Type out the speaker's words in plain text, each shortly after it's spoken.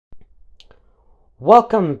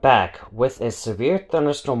Welcome back with a severe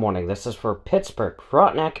thunderstorm warning. This is for Pittsburg,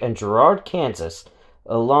 Frontenac, and Girard, Kansas,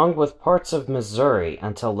 along with parts of Missouri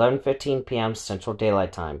until 11:15 p.m. Central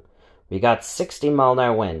Daylight Time. We got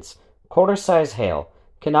 60-mile-an-hour winds, quarter-size hail,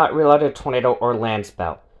 cannot reload a tornado or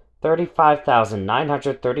landspout,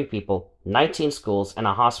 35,930 people, 19 schools, and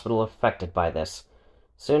a hospital affected by this.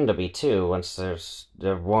 Soon to be two, once there's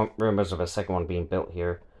rumors of a second one being built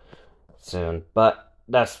here soon, but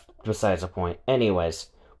that's besides the point. Anyways,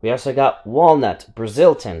 we also got Walnut,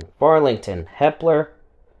 Brazilton, Farlington, Hepler,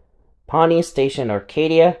 Pawnee Station,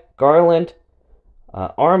 Arcadia, Garland,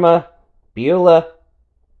 Arma, Beulah,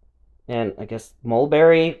 and I guess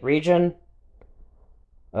Mulberry region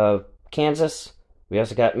of Kansas. We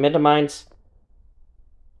also got Mid-Mines,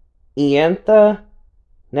 Iantha,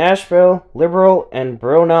 Nashville, Liberal, and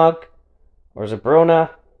Bronog, or is it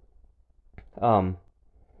Brona?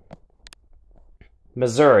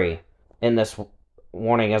 Missouri in this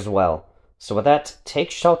warning as well. So with that, take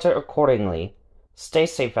shelter accordingly. Stay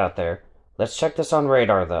safe out there. Let's check this on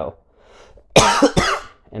radar though.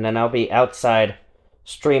 And then I'll be outside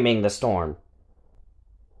streaming the storm.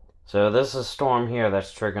 So this is a storm here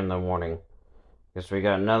that's triggering the warning. Because we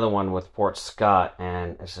got another one with Fort Scott,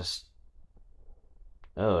 and it's just...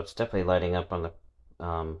 oh, it's definitely lighting up on the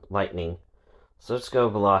lightning. So let's go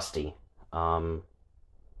velocity.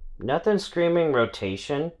 Nothing screaming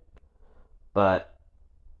rotation, but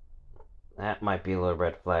that might be a little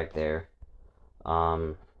red flag there.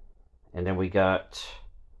 And then we got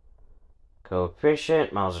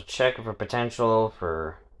coefficient, miles a checker for potential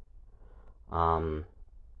for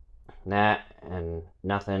that, and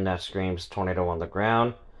nothing that screams tornado on the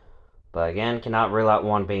ground. But again, cannot rule out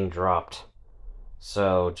one being dropped.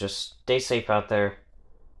 So just stay safe out there.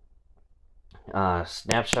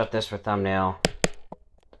 Snapshot this for thumbnail.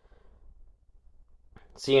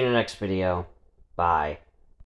 See you in the next video. Bye.